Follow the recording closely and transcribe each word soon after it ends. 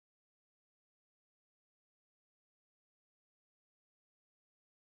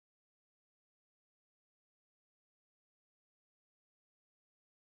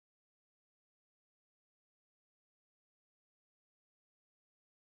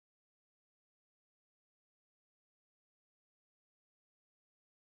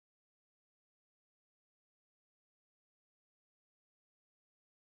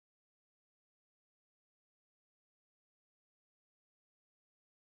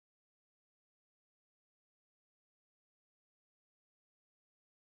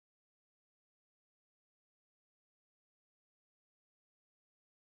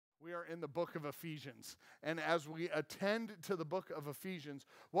We are in the book of Ephesians. And as we attend to the book of Ephesians,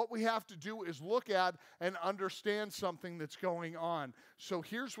 what we have to do is look at and understand something that's going on. So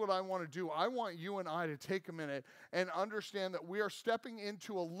here's what I want to do. I want you and I to take a minute and understand that we are stepping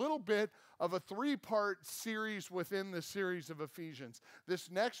into a little bit of a three-part series within the series of Ephesians.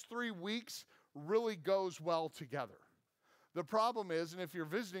 This next 3 weeks really goes well together. The problem is, and if you're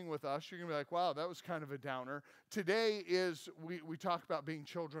visiting with us, you're going to be like, wow, that was kind of a downer. Today is, we talk about being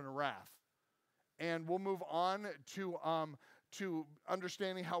children of wrath. And we'll move on to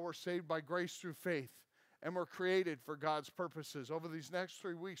understanding how we're saved by grace through faith. And we're created for God's purposes. Over these next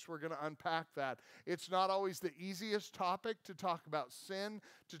 3 weeks, we're going to unpack that. It's not always the easiest topic to talk about sin,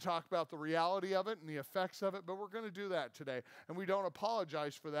 to talk about the reality of it and the effects of it, but we're going to do that today. And we don't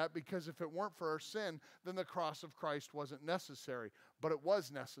apologize for that, because if it weren't for our sin, then the cross of Christ wasn't necessary. But it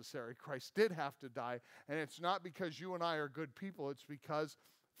was necessary. Christ did have to die. And it's not because you and I are good people. It's because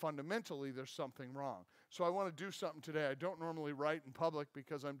fundamentally, there's something wrong. So I want to do something today. I don't normally write in public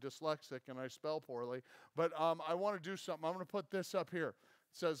because I'm dyslexic and I spell poorly. But I want to do something. I'm going to put this up here. It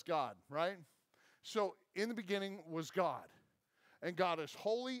says God, right? So in the beginning was God. And God is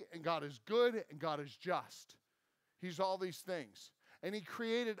holy, and God is good, and God is just. He's all these things. And He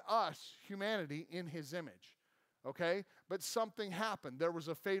created us, humanity, in His image. Okay? But something happened. There was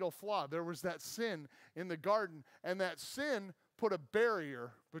a fatal flaw. There was that sin in the garden. And that sin put a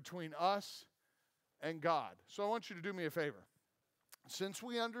barrier between us and God. So I want you to do me a favor. Since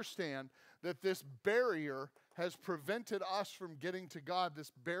we understand that this barrier has prevented us from getting to God,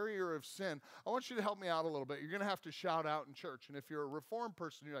 this barrier of sin, I want you to help me out a little bit. You're going to have to shout out in church. And if you're a Reformed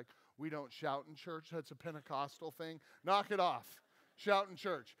person, you're like, we don't shout in church. That's a Pentecostal thing. Knock it off. Shout in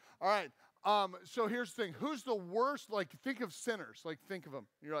church. All right. So here's the thing. Who's the worst? Like, think of sinners. Like, think of them.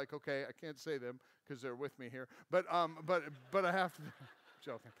 You're like, okay, I can't say them because they're with me here. But I have to.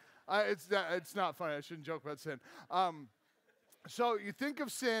 Joking. It's not funny. I shouldn't joke about sin. So you think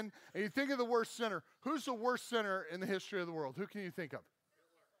of sin, and you think of the worst sinner. Who's the worst sinner in the history of the world? Who can you think of?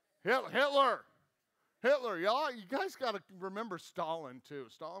 Hitler. Hitler, y'all, you guys got to remember Stalin, too.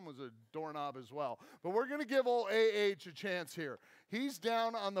 Stalin was a doorknob as well. But we're going to give old A.H. a chance here. He's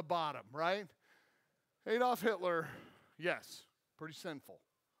down on the bottom, right? Adolf Hitler, yes, pretty sinful.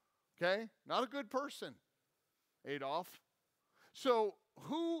 Okay? Not a good person, Adolf. So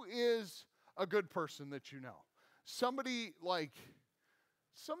who is a good person that you know? Somebody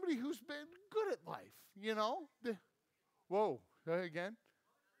who's been good at life, you know? Whoa, again?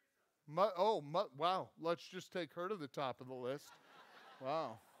 Wow. Let's just take her to the top of the list.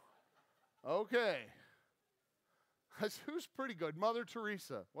 Wow. Okay. Who's pretty good? Mother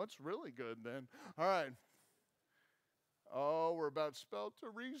Teresa. What's really good then? All right. Oh, we're about to spell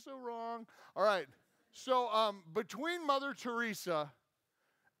Teresa wrong. All right. So between Mother Teresa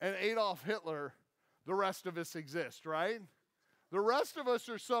and Adolf Hitler, the rest of us exist, right? The rest of us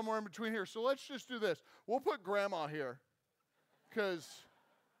are somewhere in between here. So let's just do this. We'll put Grandma here because...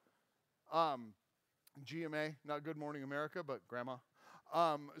 GMA, not Good Morning America, but Grandma.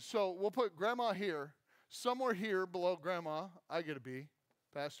 So we'll put Grandma here. Somewhere here below Grandma, I get a B,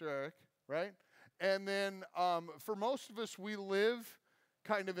 Pastor Eric, right? And then for most of us, we live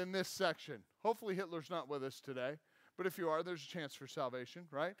kind of in this section. Hopefully Hitler's not with us today. But if you are, there's a chance for salvation,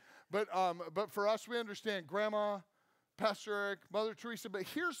 right? But for us, we understand Grandma, Pastor Eric, Mother Teresa. But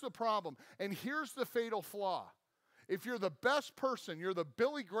here's the problem, and here's the fatal flaw. If you're the best person, you're the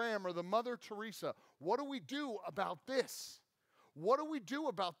Billy Graham or the Mother Teresa, what do we do about this? What do we do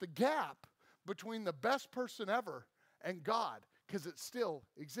about the gap between the best person ever and God? Because it still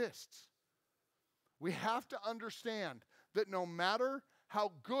exists. We have to understand that no matter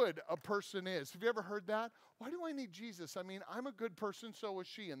how good a person is, have you ever heard that? Why do I need Jesus? I mean, I'm a good person, so is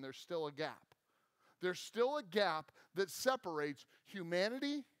she, and there's still a gap. There's still a gap that separates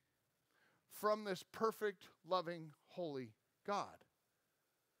humanity from this perfect, loving, holy God.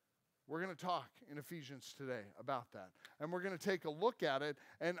 We're going to talk in Ephesians today about that. And we're going to take a look at it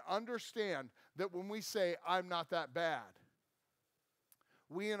and understand that when we say, I'm not that bad,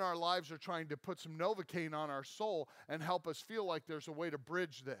 we in our lives are trying to put some Novocaine on our soul and help us feel like there's a way to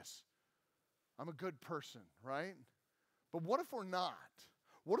bridge this. I'm a good person, right? But what if we're not?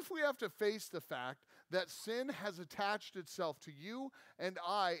 What if we have to face the fact that sin has attached itself to you and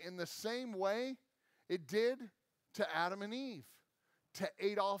I in the same way it did to Adam and Eve, to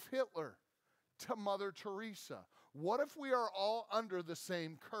Adolf Hitler, to Mother Teresa? What if we are all under the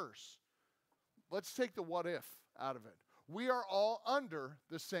same curse? Let's take the what if out of it. We are all under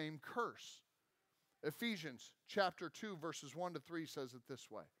the same curse. Ephesians chapter 2, verses 1 to 3 says it this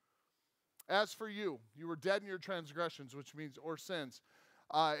way. As for you, you were dead in your transgressions, which means, or sins,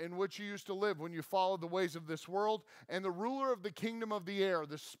 in which you used to live when you followed the ways of this world, and the ruler of the kingdom of the air,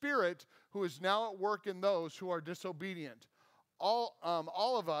 the spirit who is now at work in those who are disobedient. All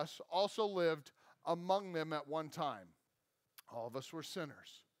of us also lived among them at one time. All of us were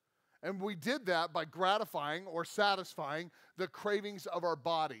sinners. And we did that by gratifying or satisfying the cravings of our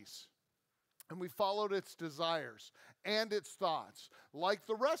bodies. And we followed its desires and its thoughts. Like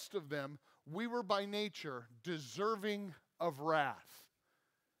the rest of them, we were by nature deserving of wrath.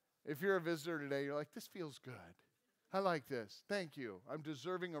 If you're a visitor today, you're like, this feels good. I like this. Thank you. I'm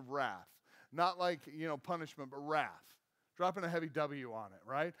deserving of wrath. Not like, punishment, but wrath. Dropping a heavy W on it,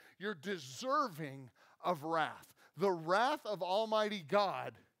 right? You're deserving of wrath. The wrath of Almighty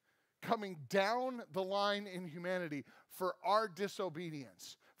God coming down the line in humanity for our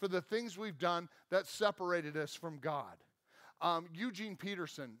disobedience, for the things we've done that separated us from God. Eugene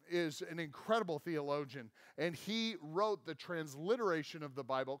Peterson is an incredible theologian, and he wrote the transliteration of the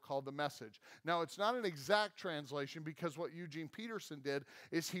Bible called The Message. Now, it's not an exact translation because what Eugene Peterson did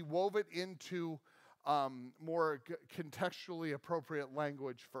is he wove it into more contextually appropriate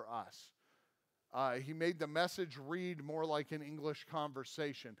language for us. He made The Message read more like an English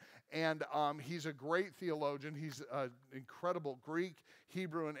conversation. And he's a great theologian. He's an incredible Greek,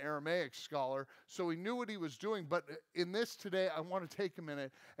 Hebrew, and Aramaic scholar. So he knew what he was doing. But in this today, I want to take a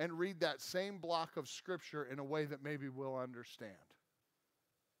minute and read that same block of Scripture in a way that maybe we'll understand.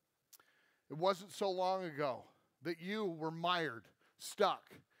 It wasn't so long ago that you were mired,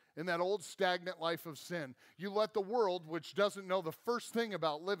 stuck in that old stagnant life of sin. You let the world, which doesn't know the first thing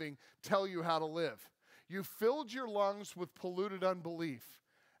about living, tell you how to live. You filled your lungs with polluted unbelief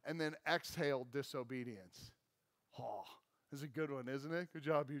and then exhaled disobedience. Oh, this is a good one, isn't it? Good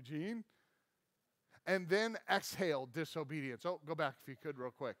job, Eugene. And then exhaled disobedience. Oh, go back if you could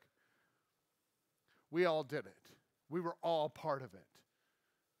real quick. We all did it. We were all part of it.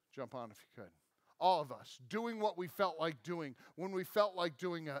 Jump on if you could. All of us doing what we felt like doing when we felt like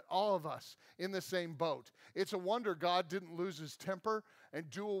doing it. All of us in the same boat. It's a wonder God didn't lose his temper and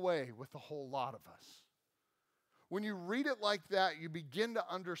do away with the whole lot of us. When you read it like that, you begin to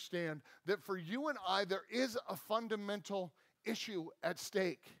understand that for you and I, there is a fundamental issue at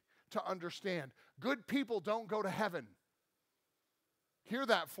stake to understand. Good people don't go to heaven. Hear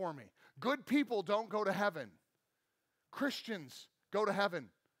that for me. Good people don't go to heaven. Christians go to heaven.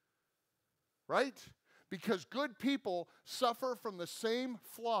 Right? Because good people suffer from the same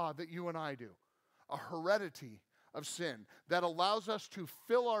flaw that you and I do, a heredity of sin that allows us to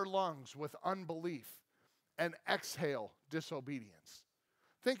fill our lungs with unbelief and exhale disobedience.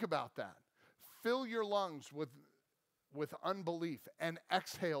 Think about that. Fill your lungs with unbelief and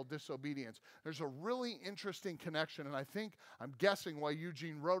exhale disobedience. There's a really interesting connection, and I'm guessing why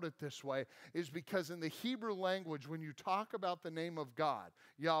Eugene wrote it this way is because in the Hebrew language, when you talk about the name of God,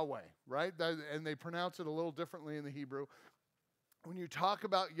 Yahweh, right? And they pronounce it a little differently in the Hebrew. When you talk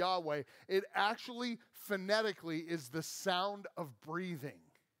about Yahweh, it actually phonetically is the sound of breathing.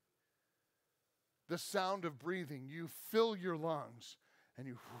 The sound of breathing. You fill your lungs and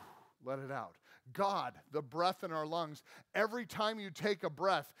you let it out. God, the breath in our lungs. Every time you take a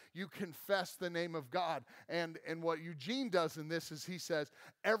breath, you confess the name of God. And what Eugene does in this is he says,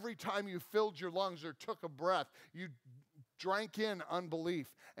 every time you filled your lungs or took a breath, you drank in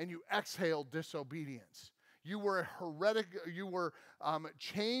unbelief and you exhaled disobedience. You were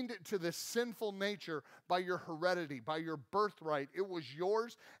chained to this sinful nature by your heredity, by your birthright. It was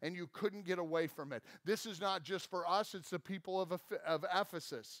yours, and you couldn't get away from it. This is not just for us, it's the people of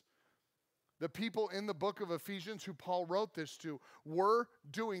Ephesus. The people in the book of Ephesians who Paul wrote this to were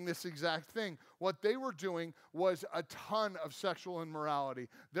doing this exact thing. What they were doing was a ton of sexual immorality.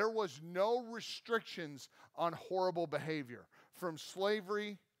 There was no restrictions on horrible behavior, from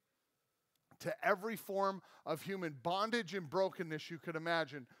slavery to every form of human bondage and brokenness you could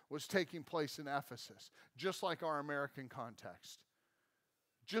imagine was taking place in Ephesus, just like our American context,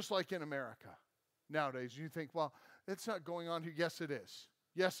 just like in America nowadays. You think, well, it's not going on here. Yes, it is.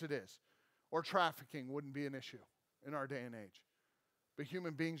 Yes, it is. Or trafficking wouldn't be an issue in our day and age. But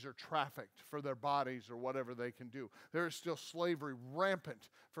human beings are trafficked for their bodies or whatever they can do. There is still slavery rampant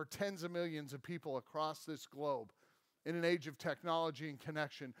for tens of millions of people across this globe. In an age of technology and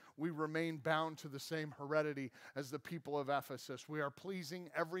connection, we remain bound to the same heredity as the people of Ephesus. We are pleasing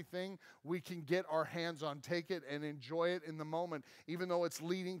everything we can get our hands on, take it and enjoy it in the moment, even though it's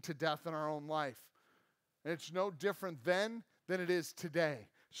leading to death in our own life. And it's no different then than it is today.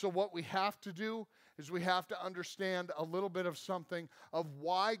 So what we have to do is we have to understand a little bit of something of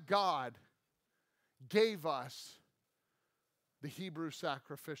why God gave us the Hebrew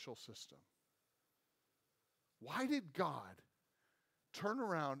sacrificial system. Why did God turn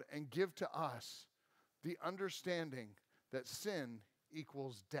around and give to us the understanding that sin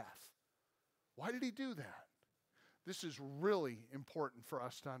equals death. Why did he do that? This is really important for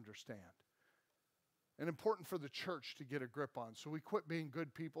us to understand and important for the church to get a grip on. So we quit being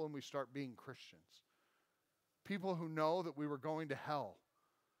good people and we start being Christians. People who know that we were going to hell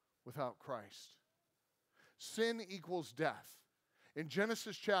without Christ. Sin equals death. In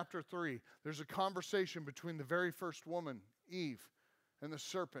Genesis chapter 3, there's a conversation between the very first woman, Eve, and the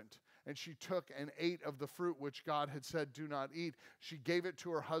serpent. And she took and ate of the fruit which God had said, do not eat. She gave it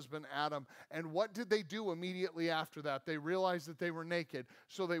to her husband, Adam. And what did they do immediately after that? They realized that they were naked.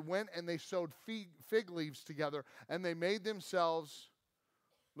 So they went and they sewed fig leaves together, and they made themselves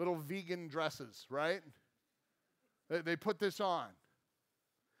little vegan dresses, right? They put this on.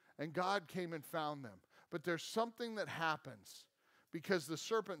 And God came and found them. But there's something that happens, because the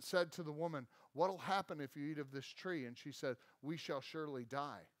serpent said to the woman, what'll happen if you eat of this tree? And she said, we shall surely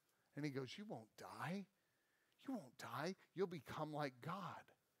die. And he goes, you won't die. You won't die. You'll become like God.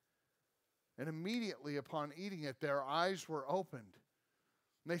 And immediately upon eating it, their eyes were opened.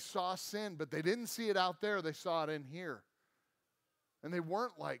 And they saw sin, but they didn't see it out there. They saw it in here. And they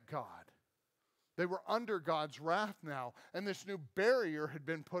weren't like God. They were under God's wrath now, and this new barrier had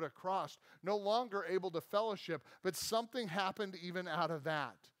been put across, no longer able to fellowship, but something happened even out of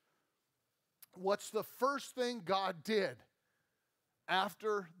that. What's the first thing God did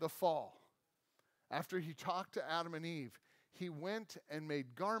after the fall? After he talked to Adam and Eve, he went and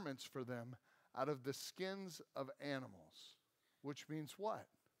made garments for them out of the skins of animals, which means what?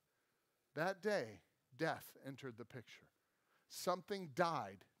 That day, death entered the picture. Something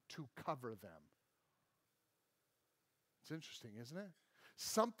died to cover them. It's interesting, isn't it?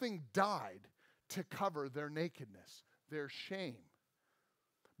 Something died to cover their nakedness, their shame.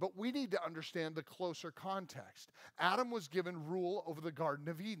 But we need to understand the closer context. Adam was given rule over the Garden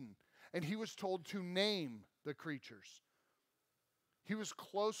of Eden, and he was told to name the creatures. He was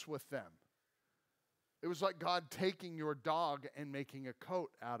close with them. It was like God taking your dog and making a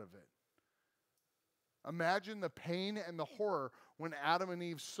coat out of it. Imagine the pain and the horror when Adam and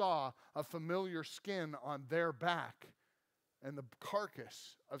Eve saw a familiar skin on their back and the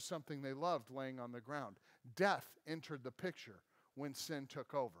carcass of something they loved laying on the ground. Death entered the picture when sin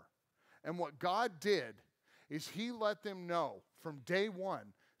took over. And what God did is he let them know from day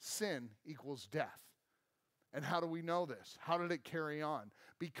one, sin equals death. And how do we know this? How did it carry on?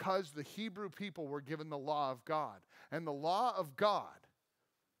 Because the Hebrew people were given the law of God. And the law of God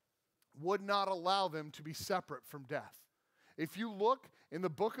would not allow them to be separate from death. If you look in the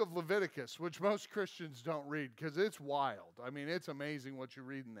book of Leviticus, which most Christians don't read because it's wild. I mean, it's amazing what you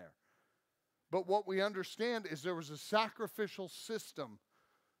read in there. But what we understand is there was a sacrificial system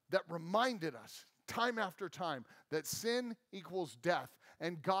that reminded us time after time that sin equals death.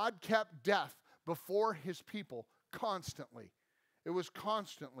 And God kept death before his people constantly. It was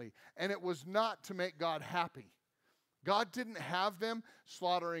constantly. And it was not to make God happy. God didn't have them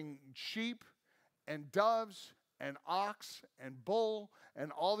slaughtering sheep and doves and ox and bull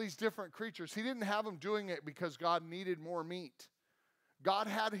and all these different creatures. He didn't have them doing it because God needed more meat. God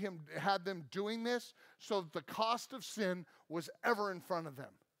had them doing this so that the cost of sin was ever in front of them.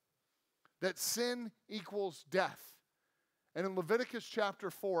 That sin equals death. And in Leviticus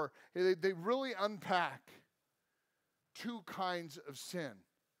chapter 4, they really unpack two kinds of sin.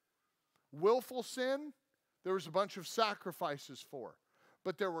 Willful sin, there was a bunch of sacrifices for.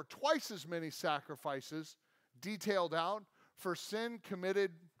 But there were twice as many sacrifices detailed out for sin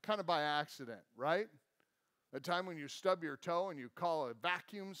committed kind of by accident, right? The time when you stub your toe and you call a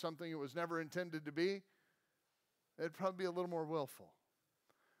vacuum something it was never intended to be, it'd probably be a little more willful.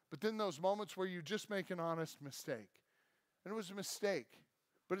 But then those moments where you just make an honest mistake. And it was a mistake,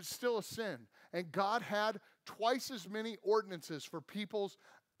 but it's still a sin. And God had twice as many ordinances for people's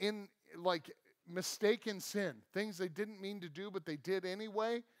mistaken sin. Things they didn't mean to do, but they did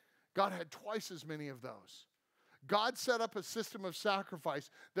anyway. God had twice as many of those. God set up a system of sacrifice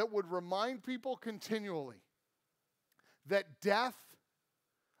that would remind people continually that death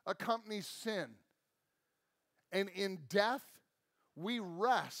accompanies sin. And in death, we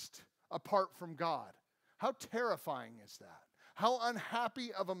rest apart from God. How terrifying is that? How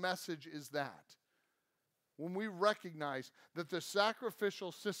unhappy of a message is that? When we recognize that the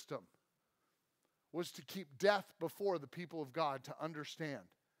sacrificial system was to keep death before the people of God, to understand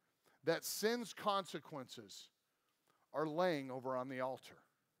that sin's consequences are laying over on the altar.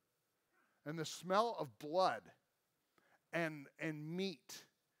 And the smell of blood and meat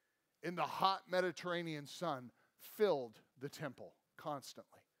in the hot Mediterranean sun filled the temple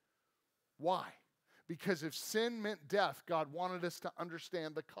constantly. Why? Because if sin meant death, God wanted us to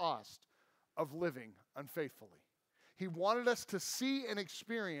understand the cost of living unfaithfully. He wanted us to see and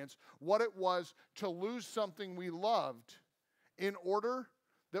experience what it was to lose something we loved in order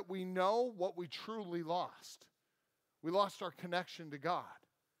that we know what we truly lost. We lost our connection to God.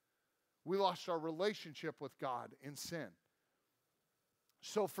 We lost our relationship with God in sin.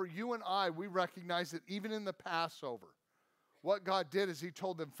 So for you and I, we recognize that even in the Passover, what God did is he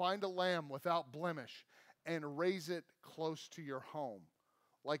told them, find a lamb without blemish and raise it close to your home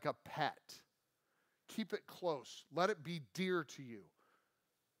like a pet. Keep it close. Let it be dear to you,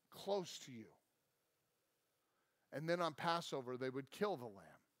 close to you. And then on Passover, they would kill the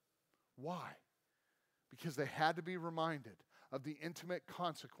lamb. Why? Because they had to be reminded of the intimate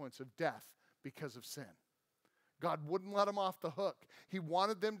consequence of death because of sin. God wouldn't let them off the hook. He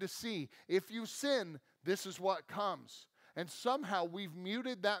wanted them to see, if you sin, this is what comes. And somehow we've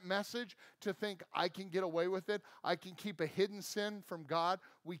muted that message to think, I can get away with it. I can keep a hidden sin from God.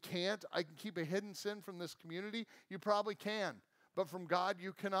 We can't. I can keep a hidden sin from this community. You probably can. But from God,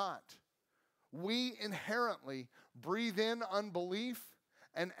 you cannot. We inherently breathe in unbelief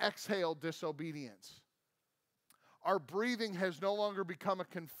and exhale disobedience. Our breathing has no longer become a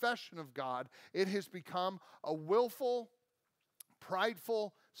confession of God. It has become a willful,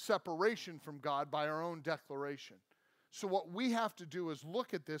 prideful separation from God by our own declaration. So what we have to do is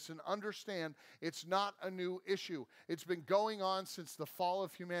look at this and understand it's not a new issue. It's been going on since the fall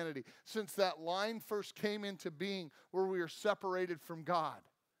of humanity, since that line first came into being where we are separated from God.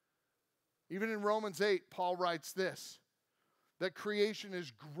 Even in Romans 8, Paul writes this, that creation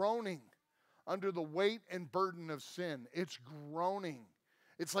is groaning under the weight and burden of sin. It's groaning.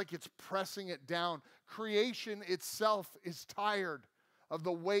 It's like it's pressing it down. Creation itself is tired of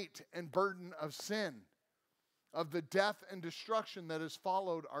the weight and burden of sin, of the death and destruction that has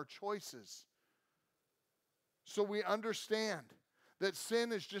followed our choices. So we understand that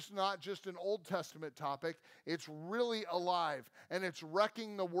sin is not just an Old Testament topic. It's really alive, and it's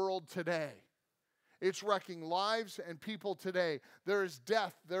wrecking the world today. It's wrecking lives and people today. There is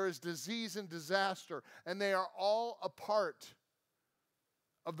death, there is disease and disaster, and they are all a part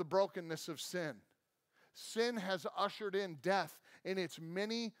of the brokenness of sin. Sin has ushered in death in its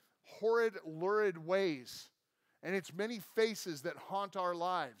many horrid, lurid ways, and its many faces that haunt our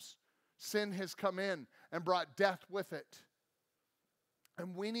lives. Sin has come in and brought death with it.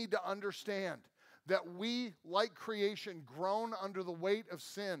 And we need to understand that we, like creation, groan under the weight of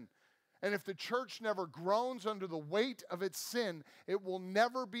sin. And if the church never groans under the weight of its sin, it will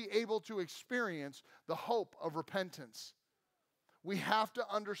never be able to experience the hope of repentance. We have to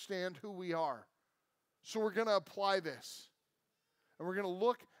understand who we are. So we're going to apply this. And we're going to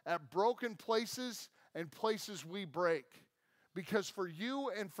look at broken places and places we break. Because for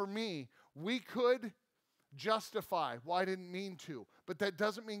you and for me, we could justify, well, I didn't mean to. But that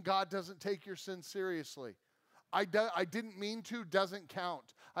doesn't mean God doesn't take your sin seriously. I didn't mean to doesn't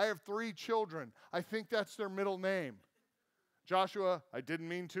count. I have 3 children. I think that's their middle name. Joshua, I didn't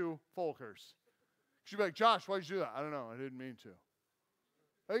mean to, Folkers. She'd be like, Josh, why did you do that? I don't know. I didn't mean to.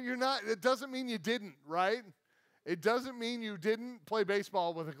 You're not, it doesn't mean you didn't, right? It doesn't mean you didn't play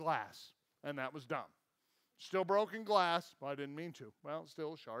baseball with a glass, and that was dumb. Still broken glass, but I didn't mean to. Well,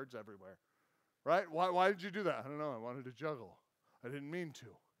 still shards everywhere, right? Why did you do that? I don't know. I wanted to juggle. I didn't mean to.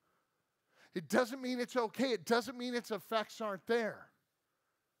 It doesn't mean it's okay. It doesn't mean its effects aren't there.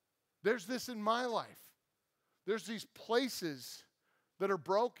 There's this in my life. There's these places that are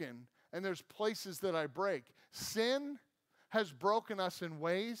broken, and there's places that I break. Sin has broken us in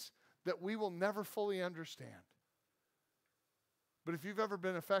ways that we will never fully understand. But if you've ever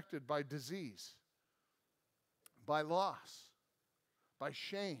been affected by disease, by loss, by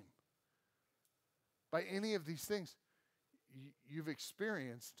shame, by any of these things, you've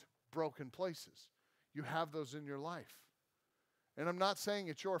experienced broken places. You have those in your life. And I'm not saying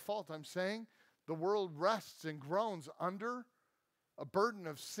it's your fault. I'm saying the world rests and groans under a burden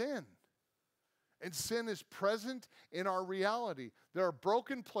of sin. And sin is present in our reality. There are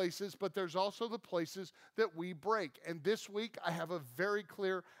broken places, but there's also the places that we break. And this week, I have a very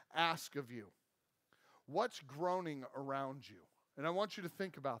clear ask of you. What's groaning around you? And I want you to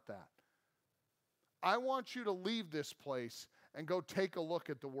think about that. I want you to leave this place and go take a look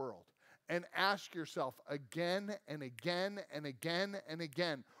at the world and ask yourself again and again and again and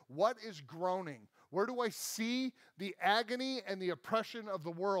again, what is groaning? Where do I see the agony and the oppression of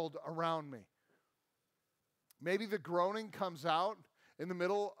the world around me? Maybe the groaning comes out in the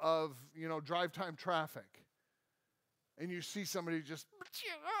middle of, drive time traffic. and you see somebody just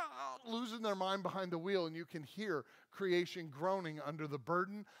losing their mind behind the wheel, and you can hear creation groaning under the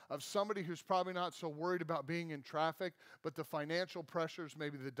burden of somebody who's probably not so worried about being in traffic, but the financial pressures,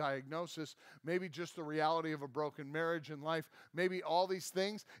 maybe the diagnosis, maybe just the reality of a broken marriage in life, maybe all these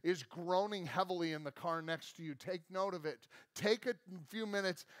things is groaning heavily in the car next to you. Take note of it. Take a few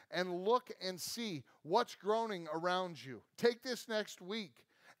minutes and look and see what's groaning around you. Take this next week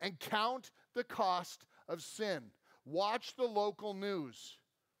and count the cost of sin. Watch the local news.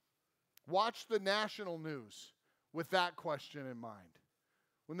 Watch the national news with that question in mind.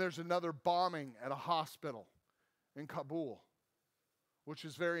 When there's another bombing at a hospital in Kabul, which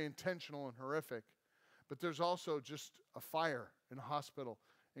is very intentional and horrific, but there's also just a fire in a hospital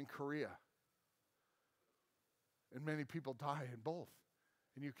in Korea. And many people die in both.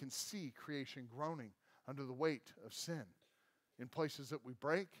 And you can see creation groaning under the weight of sin in places that we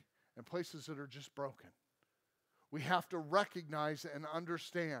break and places that are just broken. We have to recognize and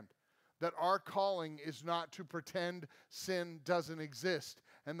understand that our calling is not to pretend sin doesn't exist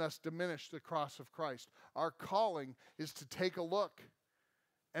and thus diminish the cross of Christ. Our calling is to take a look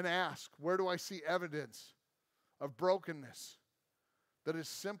and ask, where do I see evidence of brokenness that is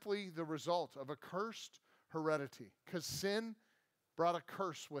simply the result of a cursed heredity? Because sin brought a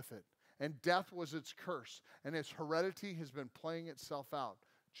curse with it, and death was its curse, and its heredity has been playing itself out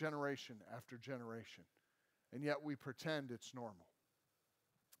generation after generation. And yet we pretend it's normal.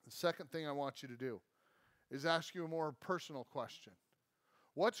 The second thing I want you to do is ask you a more personal question.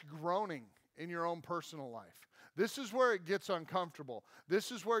 What's groaning in your own personal life? This is where it gets uncomfortable.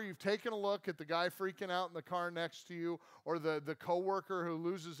 This is where you've taken a look at the guy freaking out in the car next to you, or the coworker who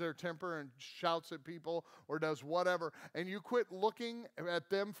loses their temper and shouts at people or does whatever, and you quit looking at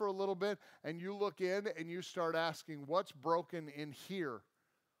them for a little bit, and you look in and you start asking, what's broken in here?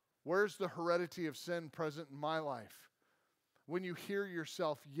 Where's the heredity of sin present in my life? When you hear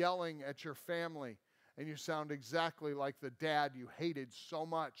yourself yelling at your family and you sound exactly like the dad you hated so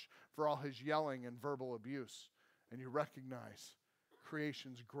much for all his yelling and verbal abuse, and you recognize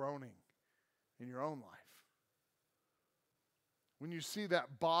creation's groaning in your own life. When you see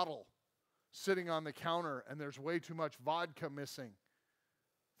that bottle sitting on the counter and there's way too much vodka missing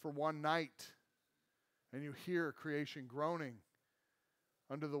for one night, and you hear creation groaning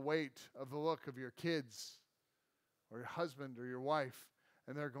under the weight of the look of your kids or your husband or your wife,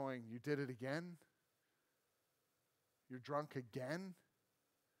 and they're going, you did it again? You're drunk again?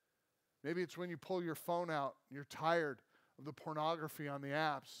 Maybe it's when you pull your phone out and you're tired of the pornography on the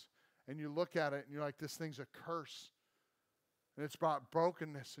apps, and you look at it and you're like, this thing's a curse. And it's brought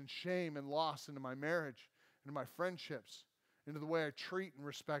brokenness and shame and loss into my marriage, into my friendships, into the way I treat and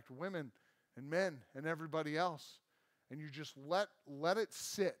respect women and men and everybody else. And you just let it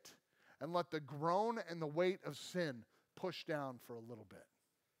sit and let the groan and the weight of sin push down for a little bit.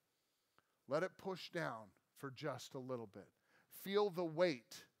 Let it push down for just a little bit. Feel the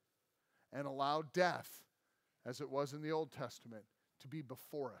weight and allow death, as it was in the Old Testament, to be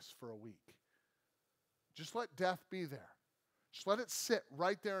before us for a week. Just let death be there. Just let it sit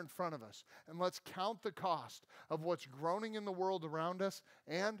right there in front of us. And let's count the cost of what's groaning in the world around us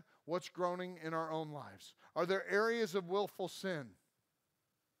and what's groaning in our own lives. Are there areas of willful sin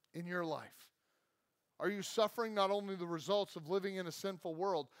in your life? Are you suffering not only the results of living in a sinful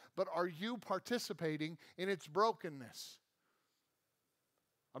world, but are you participating in its brokenness?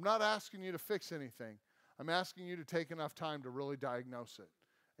 I'm not asking you to fix anything. I'm asking you to take enough time to really diagnose it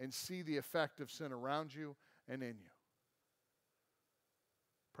and see the effect of sin around you and in you.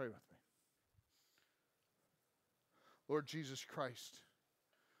 Pray with me. Lord Jesus Christ,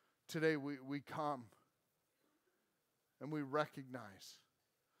 today we come and we recognize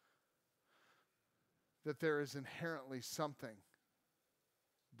that there is inherently something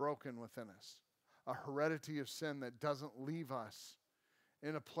broken within us, a heredity of sin that doesn't leave us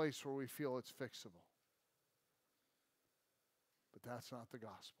in a place where we feel it's fixable. But that's not the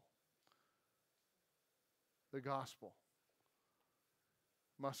gospel. The gospel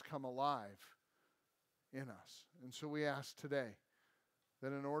must come alive in us. And so we ask today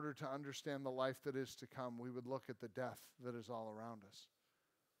that in order to understand the life that is to come, we would look at the death that is all around us.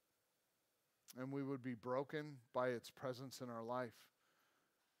 And we would be broken by its presence in our life.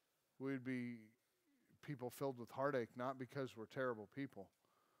 We would be people filled with heartache, not because we're terrible people,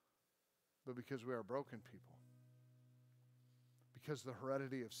 but because we are broken people. Because the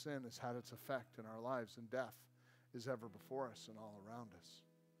heredity of sin has had its effect in our lives, and death is ever before us and all around us.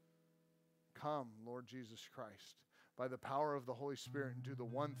 Come, Lord Jesus Christ, by the power of the Holy Spirit, and do the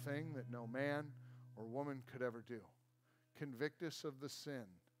one thing that no man or woman could ever do. Convict us of the sin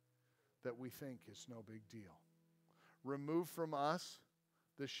that we think is no big deal. remove from us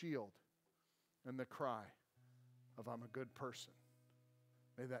the shield and the cry of I'm a good person.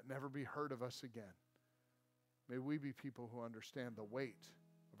 May that never be heard of us again. May we be people who understand the weight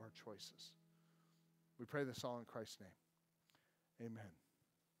of our choices. We pray this all in Christ's name. Amen.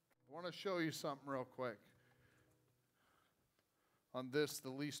 I want to show you something real quick. On this, the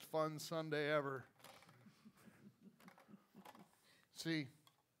least fun Sunday ever. See,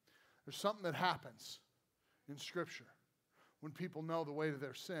 there's something that happens in Scripture when people know the weight of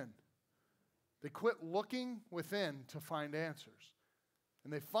their sin. They quit looking within to find answers.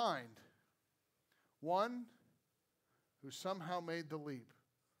 And they find one who somehow made the leap,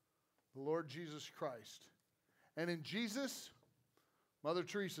 the Lord Jesus Christ. And in Jesus, Mother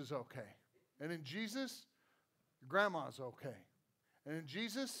Teresa's okay. And in Jesus, your grandma's okay. And in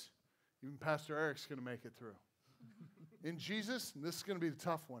Jesus, even Pastor Eric's going to make it through. In Jesus, and this is going to be the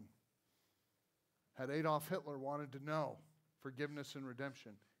tough one, had Adolf Hitler wanted to know forgiveness and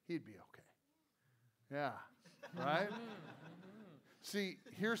redemption, he'd be okay. Yeah, right? See,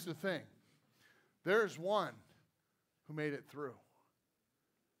 here's the thing. There's one who made it through.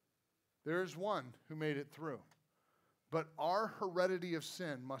 There's one who made it through. But our heredity of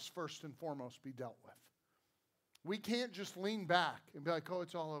sin must first and foremost be dealt with. We can't just lean back and be like, oh,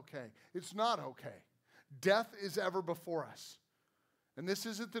 it's all okay. It's not okay. Death is ever before us. And this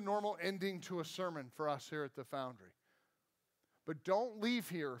isn't the normal ending to a sermon for us here at the Foundry. But don't leave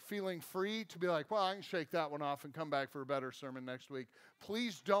here feeling free to be like, well, I can shake that one off and come back for a better sermon next week.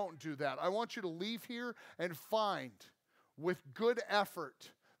 Please don't do that. I want you to leave here and find, with good effort,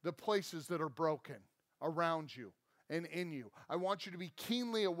 the places that are broken around you and in you. I want you to be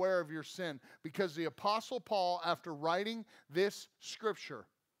keenly aware of your sin, because the Apostle Paul, after writing this scripture,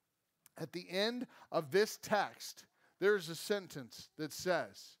 at the end of this text, there's a sentence that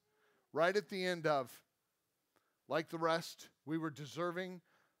says, right at the end of, like the rest, we were deserving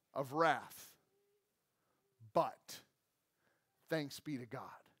of wrath, but thanks be to God.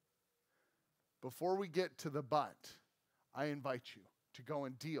 Before we get to the but, I invite you to go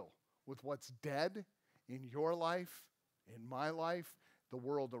and deal with what's dead in your life, in my life, the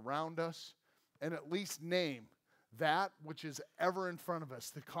world around us, and at least name that which is ever in front of us,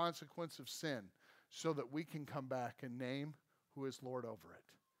 the consequence of sin, so that we can come back and name who is Lord over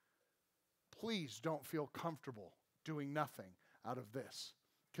it. Please don't feel comfortable doing nothing out of this.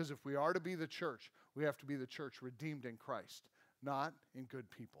 Because if we are to be the church, we have to be the church redeemed in Christ, not in good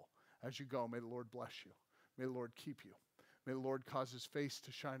people. As you go, may the Lord bless you. May the Lord keep you. May the Lord cause his face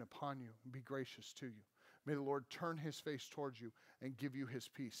to shine upon you and be gracious to you. May the Lord turn his face towards you and give you his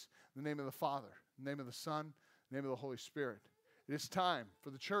peace. In the name of the Father, in the name of the Son, in the name of the Holy Spirit. It is time for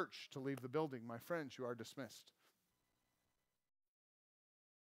the church to leave the building. My friends, you are dismissed.